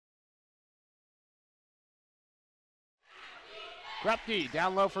Krupke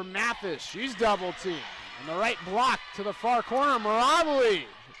down low for Mathis. She's double teamed. And the right block to the far corner. Mirabili.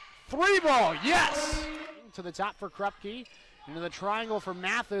 3-ball, yes! To the top for Krupke. Into the triangle for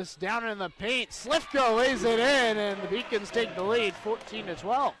Mathis. Down in the paint. Slifka lays it in, and the Beacons take the lead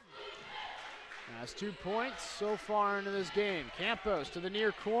 14-12. That's 2 points so far into this game. Campos to the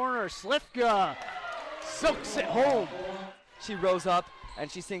near corner. Slifka silks it home. She rose up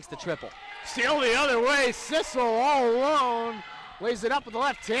and she sinks the triple. Steal the other way. Sissel all alone. Lays it up with the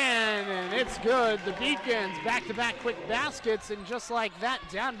left hand, and it's good. The Beacons back-to-back quick baskets, and just like that,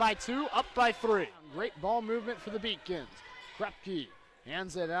 down by 2, up by 3. Great ball movement for the Beacons. Krupke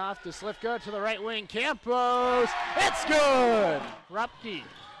hands it off to Slifka to the right wing. Campos, it's good! Krupke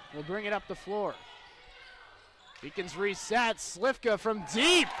will bring it up the floor. Beacons reset. Slifka from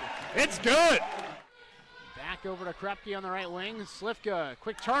deep. It's good! Back over to Krupke on the right wing. Slifka,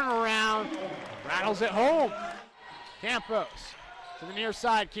 quick turnaround, rattles it home. Campos to the near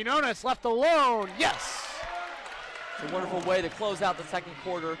side. Quinones left alone. Yes! It's a wonderful way to close out the second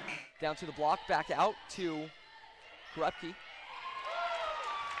quarter. Down to the block, back out to Krupke.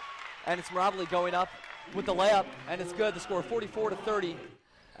 And it's Mirabili going up with the layup, and it's good. The score 44-30.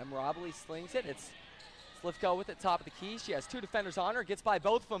 And Mirabili slings it. It's Slifka with it, top of the key. She has 2 defenders on her, gets by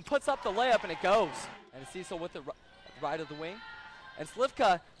both of them, puts up the layup, and it goes. And it's Cecil with the right of the wing. And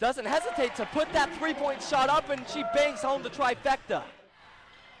Slifka doesn't hesitate to put that 3-point shot up, and she bangs home the trifecta.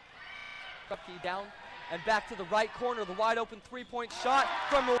 Krupke down and back to the right corner, the wide open 3-point shot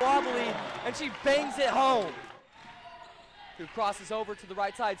from Mirabili, and she bangs it home. Who crosses over to the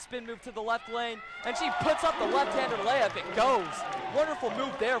right side, spin move to the left lane, and she puts up the left-handed layup. It goes. Wonderful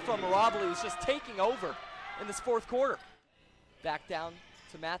move there from Mirabili, who's just taking over in this fourth quarter. Back down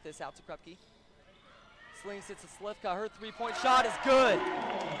to Mathis, out to Krupke. Slings it to Slifka. Her 3-point shot is good.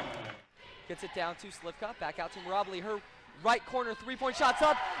 Gets it down to Slifka. Back out to Mirabili. Her right corner 3-point shot's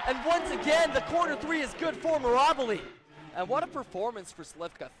up. And once again, the corner 3 is good for Mirabili. And what a performance for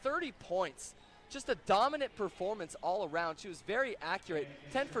Slifka. 30 points. Just a dominant performance all around. She was very accurate.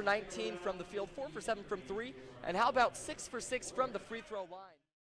 10 for 19 from the field, 4 for 7 from 3. And how about 6 for 6 from the free throw line?